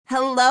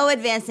Hello,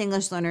 advanced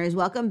English learners.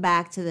 Welcome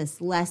back to this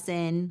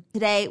lesson.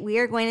 Today, we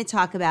are going to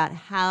talk about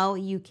how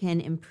you can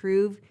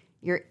improve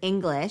your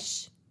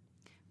English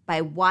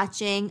by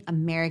watching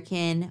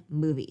American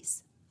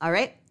movies. All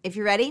right, if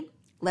you're ready,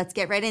 let's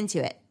get right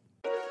into it.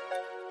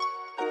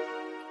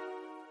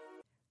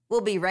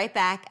 We'll be right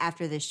back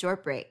after this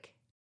short break.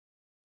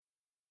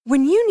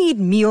 When you need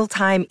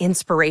mealtime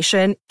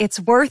inspiration,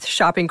 it's worth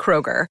shopping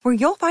Kroger, where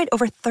you'll find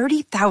over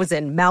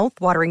 30,000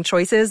 mouth-watering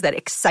choices that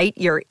excite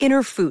your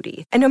inner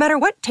foodie. And no matter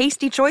what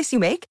tasty choice you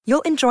make,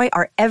 you'll enjoy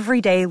our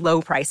everyday low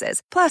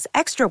prices, plus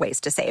extra ways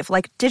to save,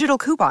 like digital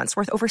coupons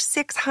worth over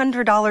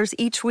 $600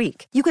 each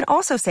week. You can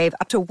also save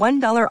up to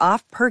 $1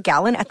 off per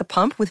gallon at the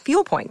pump with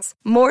fuel points.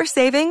 More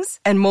savings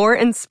and more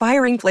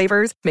inspiring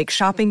flavors make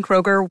shopping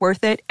Kroger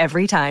worth it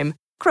every time.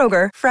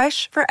 Kroger,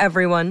 fresh for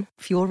everyone.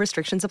 Fuel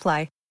restrictions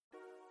apply.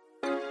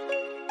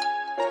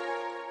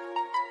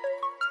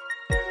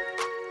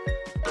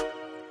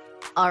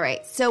 All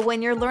right, so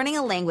when you're learning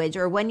a language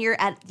or when you're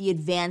at the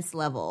advanced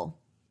level,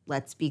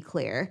 let's be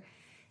clear,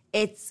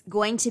 it's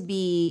going to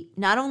be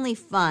not only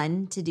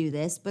fun to do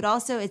this, but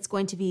also it's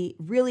going to be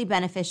really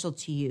beneficial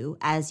to you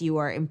as you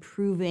are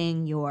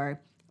improving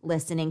your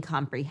listening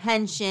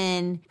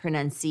comprehension,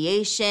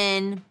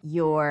 pronunciation,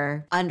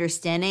 your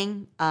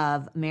understanding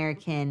of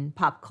American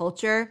pop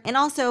culture, and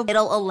also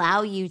it'll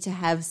allow you to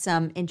have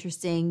some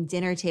interesting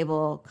dinner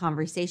table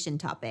conversation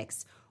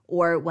topics.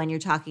 Or when you're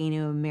talking to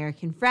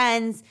American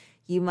friends,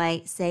 you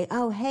might say,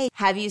 oh, hey,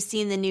 have you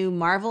seen the new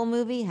Marvel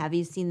movie? Have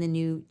you seen the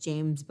new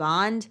James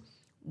Bond?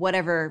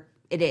 Whatever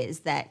it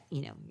is that,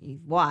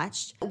 you've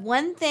watched.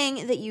 One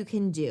thing that you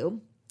can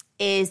do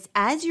is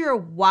as you're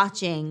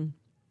watching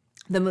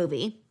the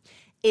movie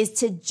is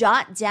to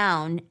jot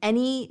down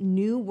any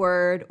new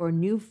word or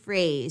new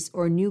phrase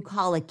or new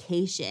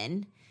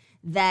collocation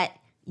that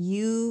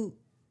you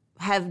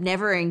have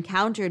never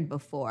encountered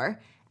before.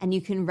 And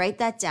you can write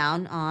that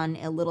down on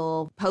a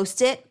little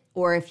Post-it,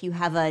 or if you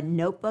have a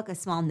notebook, a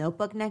small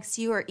notebook next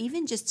to you, or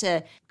even just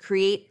to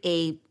create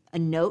a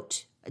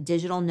note, a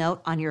digital note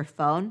on your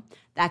phone,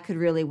 that could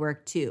really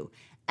work too.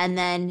 And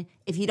then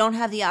if you don't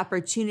have the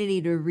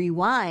opportunity to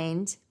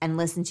rewind and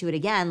listen to it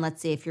again,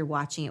 let's say if you're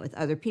watching it with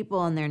other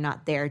people and they're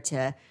not there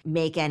to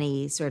make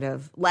any sort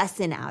of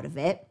lesson out of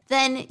it,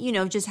 then,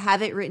 just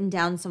have it written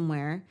down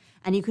somewhere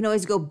and you can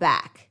always go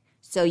back.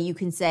 So you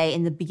can say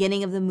in the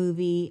beginning of the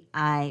movie,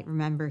 I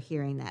remember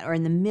hearing that. Or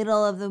in the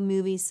middle of the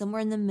movie,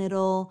 somewhere in the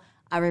middle,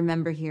 I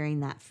remember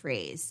hearing that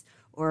phrase.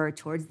 Or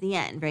towards the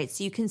end, right?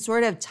 So you can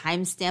sort of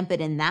timestamp it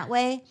in that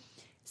way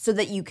so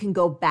that you can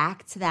go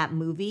back to that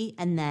movie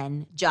and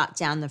then jot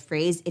down the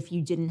phrase if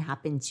you didn't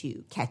happen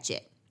to catch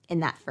it in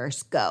that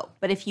first go.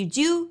 But if you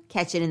do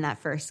catch it in that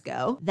first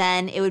go,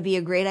 then it would be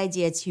a great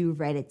idea to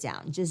write it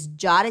down. Just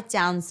jot it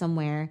down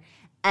somewhere.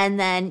 And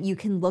then you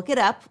can look it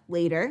up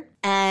later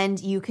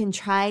and you can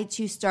try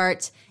to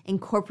start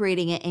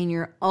incorporating it in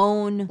your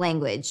own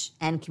language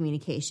and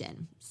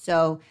communication.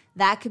 So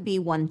that could be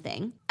one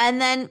thing.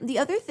 And then the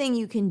other thing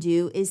you can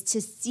do is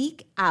to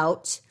seek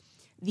out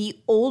the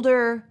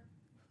older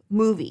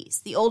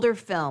movies, the older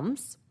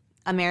films,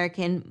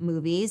 American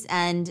movies,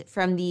 and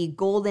from the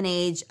golden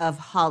age of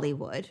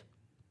Hollywood.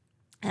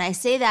 And I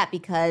say that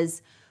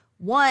because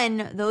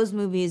one, those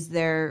movies,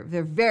 they're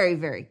very,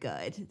 very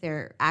good.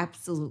 They're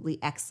absolutely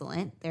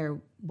excellent.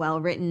 They're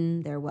well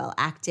written. They're well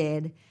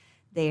acted.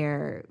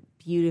 They're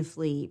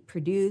beautifully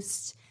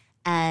produced.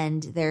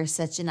 And they're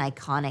such an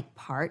iconic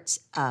part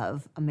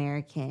of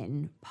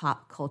American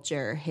pop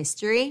culture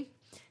history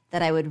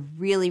that I would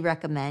really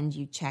recommend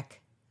you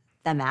check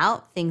them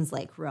out. Things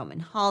like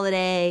Roman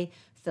Holiday,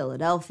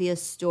 Philadelphia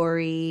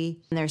Story.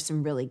 And there's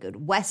some really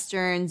good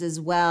Westerns as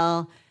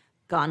well.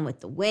 Gone with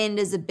the Wind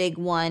is a big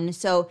one.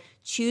 So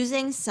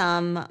choosing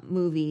some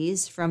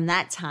movies from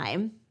that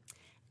time.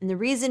 And the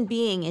reason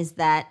being is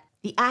that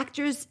the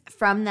actors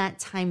from that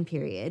time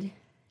period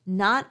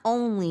not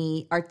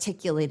only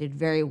articulated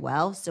very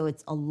well, so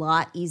it's a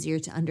lot easier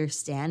to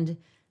understand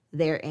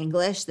their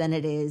English than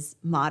it is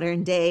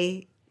modern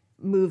day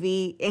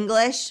movie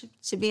English,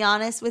 to be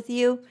honest with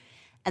you.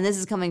 And this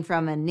is coming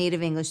from a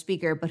native English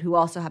speaker, but who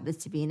also happens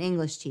to be an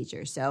English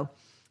teacher. So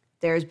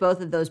there's both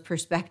of those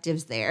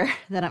perspectives there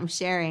that I'm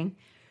sharing.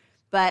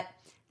 But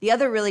the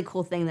other really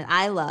cool thing that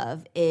I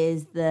love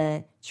is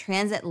the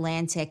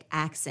transatlantic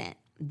accent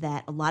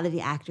that a lot of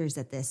the actors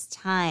at this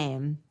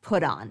time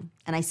put on.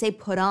 And I say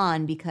put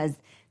on because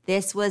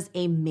this was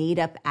a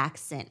made-up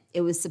accent. It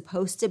was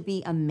supposed to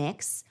be a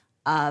mix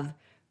of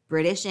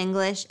British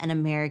English and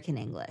American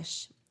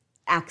English,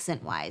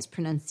 accent-wise,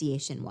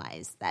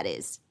 pronunciation-wise, that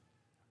is.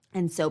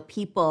 And so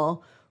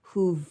people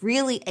who've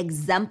really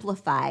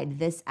exemplified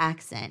this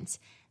accent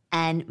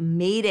and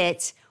made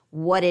it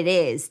what it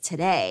is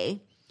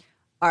today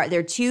there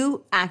are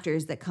two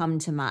actors that come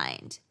to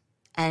mind.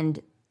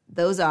 And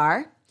those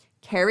are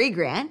Cary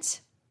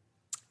Grant.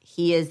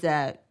 He is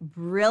a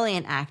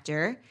brilliant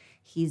actor.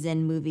 He's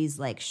in movies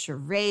like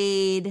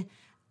Charade,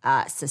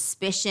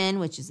 Suspicion,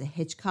 which is a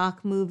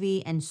Hitchcock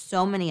movie, and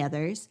so many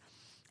others.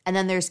 And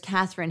then there's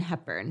Katharine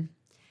Hepburn.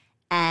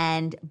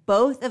 And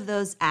both of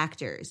those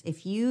actors,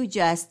 if you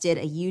just did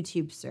a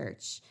YouTube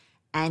search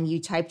and you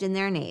typed in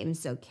their names,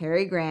 so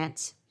Cary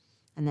Grant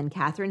and then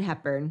Katharine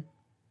Hepburn,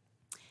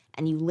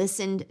 and you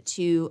listened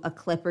to a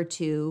clip or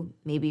two,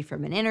 maybe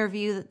from an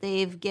interview that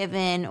they've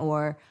given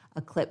or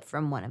a clip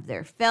from one of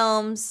their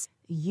films,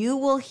 you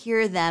will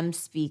hear them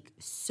speak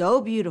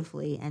so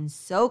beautifully and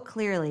so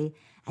clearly,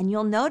 and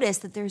you'll notice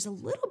that there's a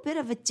little bit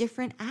of a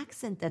different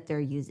accent that they're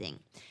using.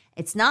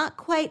 It's not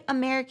quite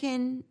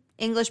American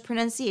English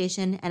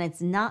pronunciation, and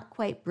it's not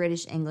quite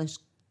British English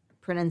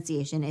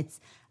pronunciation. It's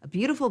a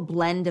beautiful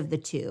blend of the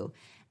two.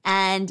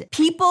 And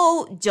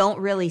people don't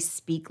really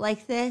speak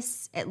like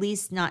this, at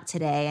least not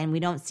today, and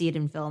we don't see it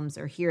in films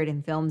or hear it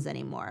in films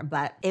anymore.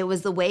 But it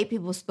was the way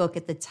people spoke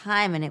at the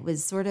time, and it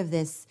was sort of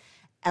this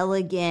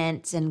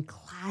elegant and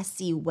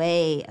classy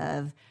way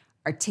of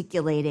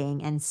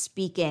articulating and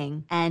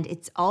speaking. And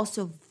it's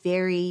also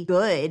very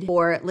good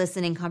for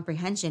listening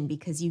comprehension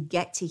because you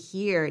get to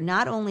hear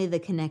not only the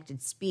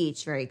connected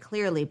speech very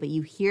clearly, but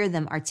you hear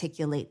them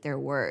articulate their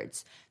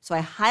words. So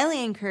I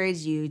highly encourage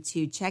you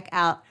to check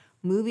out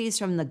movies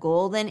from the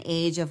golden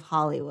age of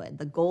Hollywood,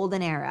 the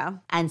golden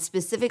era, and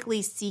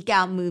specifically seek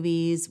out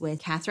movies with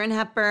Katharine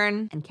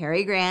Hepburn and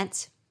Cary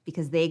Grant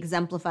because they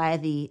exemplify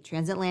the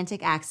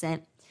transatlantic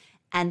accent,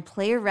 and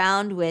play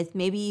around with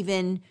maybe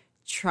even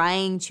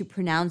trying to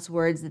pronounce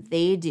words that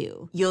they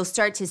do. You'll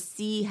start to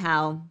see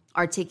how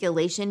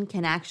articulation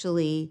can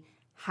actually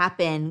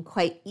happen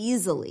quite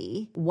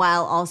easily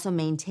while also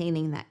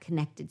maintaining that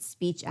connected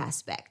speech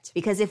aspect.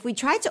 Because if we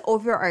try to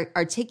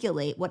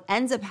over-articulate, what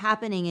ends up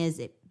happening is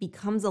it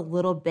becomes a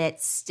little bit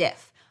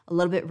stiff, a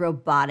little bit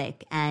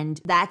robotic,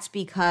 and that's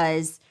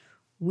because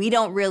we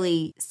don't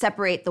really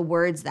separate the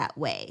words that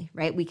way,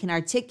 right? We can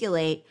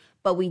articulate,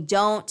 but we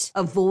don't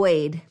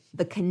avoid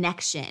the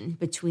connection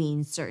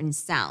between certain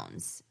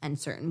sounds and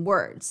certain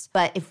words.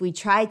 But if we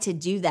try to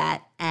do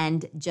that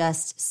and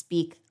just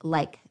speak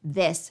like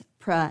this,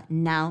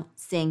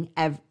 pronouncing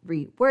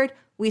every word,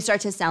 we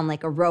start to sound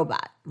like a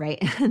robot, right?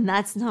 And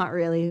that's not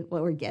really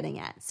what we're getting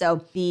at.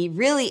 So the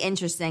really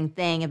interesting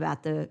thing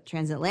about the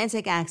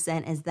transatlantic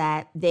accent is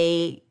that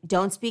they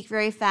don't speak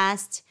very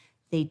fast.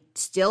 They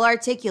still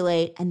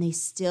articulate, and they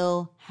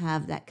still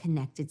have that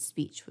connected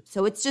speech.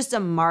 So it's just a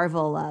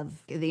marvel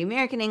of the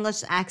American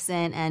English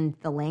accent and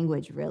the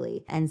language,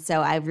 really. And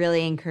so I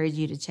really encourage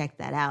you to check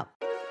that out.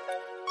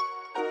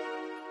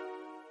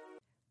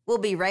 We'll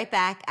be right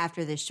back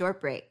after this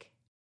short break.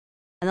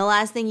 And the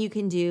last thing you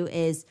can do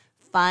is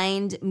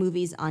find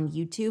movies on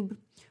YouTube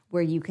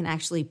where you can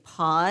actually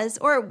pause,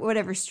 or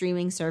whatever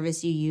streaming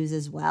service you use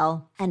as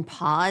well, and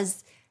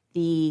pause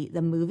the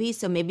movie.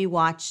 So maybe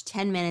watch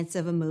 10 minutes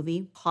of a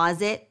movie,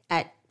 pause it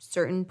at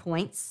certain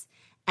points,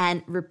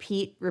 and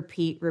repeat.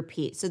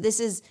 So this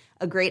is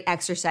a great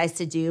exercise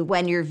to do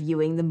when you're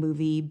viewing the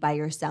movie by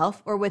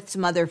yourself or with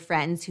some other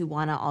friends who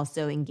want to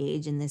also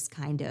engage in this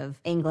kind of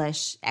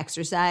English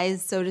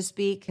exercise, so to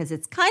speak, because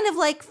it's kind of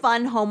like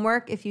fun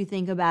homework if you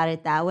think about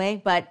it that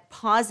way. But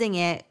pausing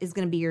it is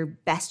going to be your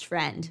best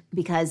friend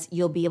because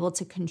you'll be able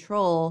to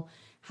control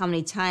how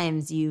many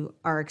times you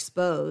are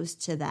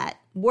exposed to that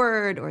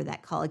word or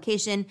that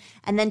collocation,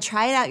 and then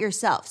try it out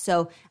yourself.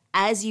 So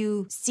as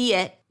you see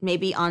it,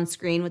 maybe on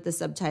screen with the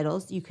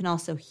subtitles, you can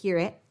also hear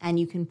it and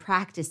you can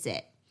practice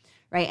it,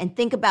 right? And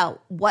think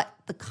about what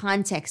the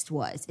context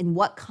was. In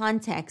what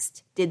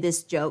context did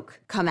this joke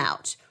come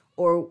out?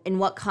 Or in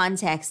what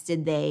context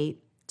did they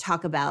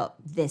talk about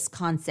this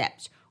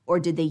concept? Or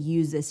did they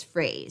use this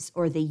phrase?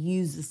 Or they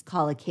use this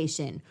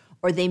collocation?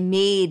 Or they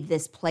made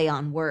this play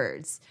on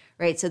words,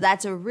 right? So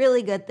that's a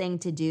really good thing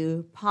to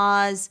do.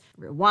 Pause,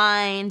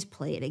 rewind,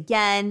 play it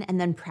again,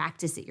 and then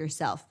practice it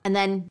yourself. And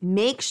then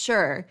make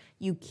sure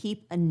you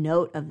keep a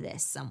note of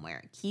this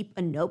somewhere. Keep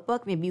a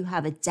notebook. Maybe you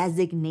have a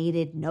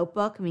designated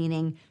notebook,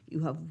 meaning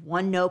you have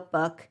one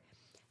notebook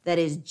that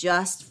is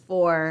just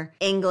for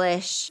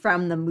English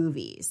from the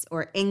movies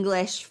or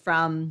English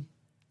from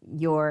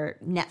your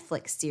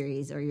Netflix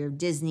series or your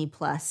Disney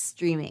Plus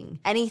streaming,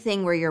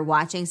 anything where you're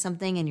watching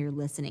something and you're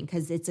listening,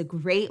 because it's a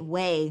great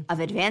way of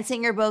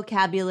advancing your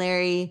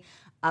vocabulary,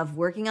 of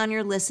working on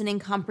your listening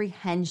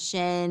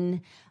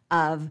comprehension,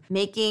 of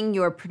making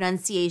your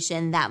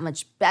pronunciation that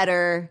much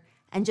better.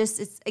 And just,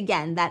 it's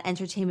again, that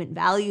entertainment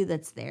value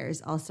that's there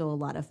is also a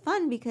lot of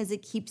fun because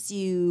it keeps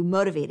you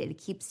motivated, it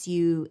keeps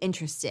you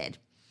interested.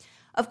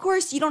 Of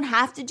course, you don't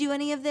have to do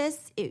any of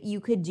this. You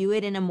could do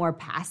it in a more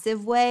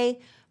passive way.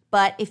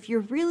 But if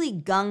you're really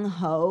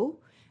gung-ho,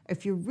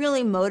 if you're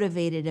really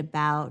motivated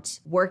about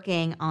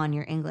working on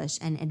your English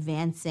and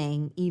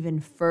advancing even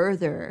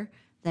further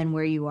than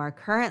where you are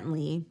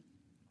currently,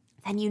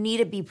 then you need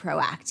to be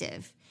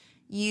proactive.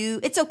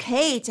 It's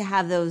okay to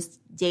have those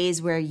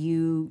days where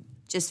you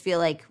just feel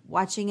like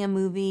watching a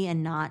movie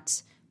and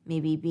not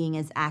maybe being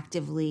as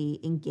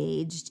actively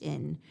engaged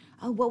in,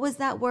 oh, what was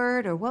that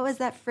word? Or what was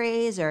that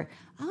phrase? Or,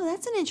 oh,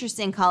 that's an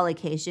interesting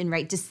collocation,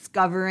 right?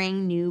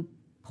 Discovering new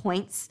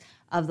points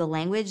of the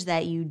language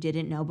that you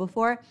didn't know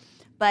before.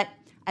 But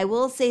I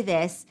will say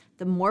this,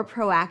 the more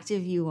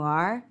proactive you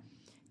are,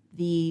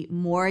 the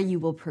more you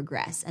will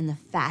progress and the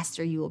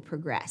faster you will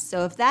progress.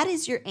 So if that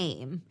is your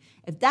aim,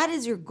 if that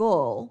is your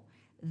goal,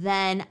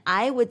 then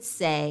I would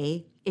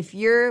say if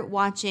you're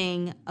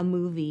watching a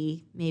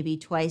movie maybe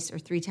twice or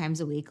 3 times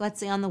a week,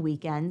 let's say on the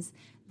weekends,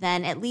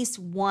 then at least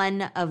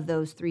one of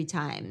those 3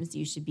 times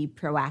you should be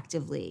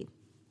proactively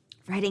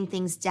writing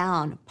things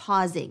down,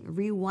 pausing,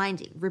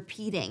 rewinding,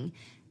 repeating,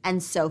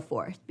 and so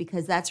forth,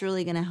 because that's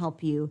really going to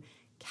help you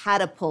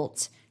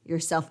catapult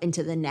yourself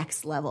into the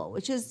next level,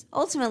 which is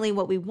ultimately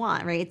what we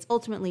want, right? It's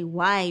ultimately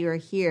why you're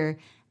here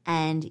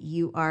and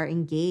you are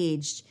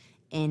engaged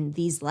in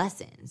these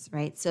lessons,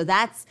 right? So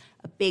that's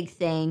a big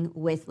thing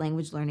with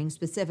language learning,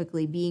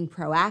 specifically being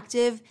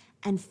proactive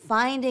and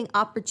finding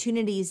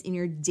opportunities in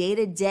your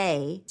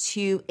day-to-day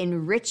to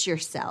enrich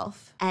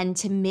yourself and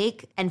to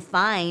make and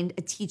find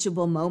a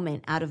teachable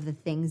moment out of the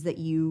things that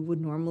you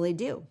would normally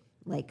do,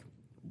 like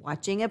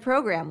watching a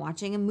program,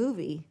 watching a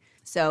movie.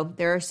 So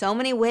there are so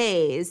many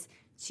ways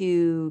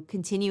to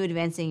continue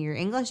advancing your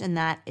English, and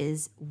that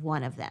is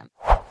one of them.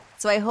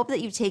 So I hope that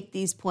you take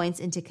these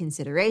points into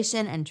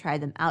consideration and try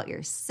them out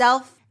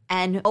yourself.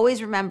 And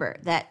always remember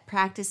that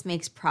practice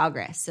makes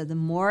progress. So the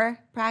more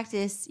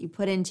practice you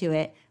put into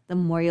it, the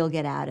more you'll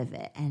get out of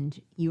it. And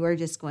you are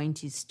just going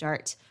to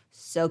start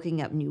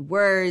soaking up new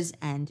words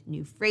and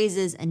new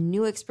phrases and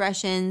new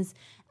expressions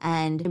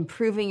and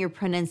improving your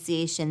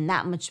pronunciation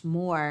that much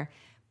more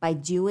by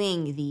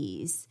doing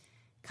these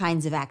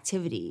kinds of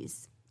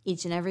activities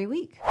each and every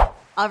week.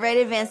 All right,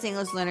 advanced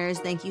English learners,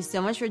 thank you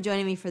so much for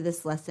joining me for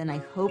this lesson. I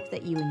hope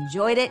that you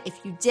enjoyed it. If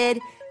you did,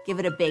 give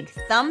it a big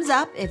thumbs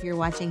up if you're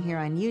watching here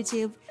on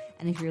YouTube.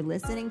 And if you're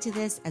listening to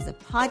this as a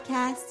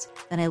podcast,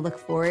 then I look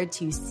forward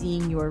to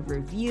seeing your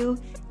review.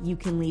 You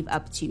can leave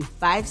up to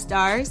 5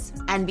 stars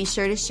and be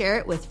sure to share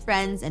it with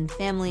friends and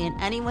family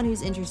and anyone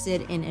who's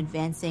interested in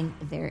advancing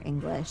their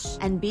English.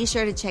 And be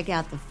sure to check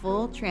out the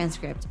full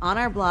transcript on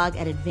our blog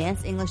at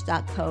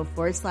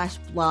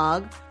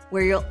advancedenglish.co/blog,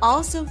 where you'll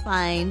also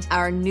find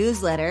our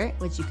newsletter,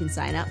 which you can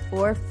sign up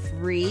for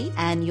free,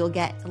 and you'll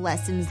get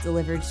lessons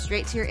delivered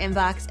straight to your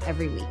inbox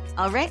every week.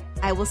 All right,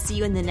 I will see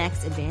you in the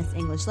next Advanced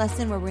English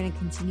lesson, where we're going to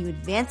continue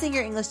advancing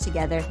your English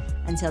together.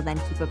 Until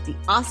then, keep up the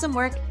awesome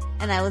work,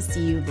 and I will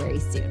see you very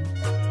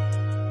soon.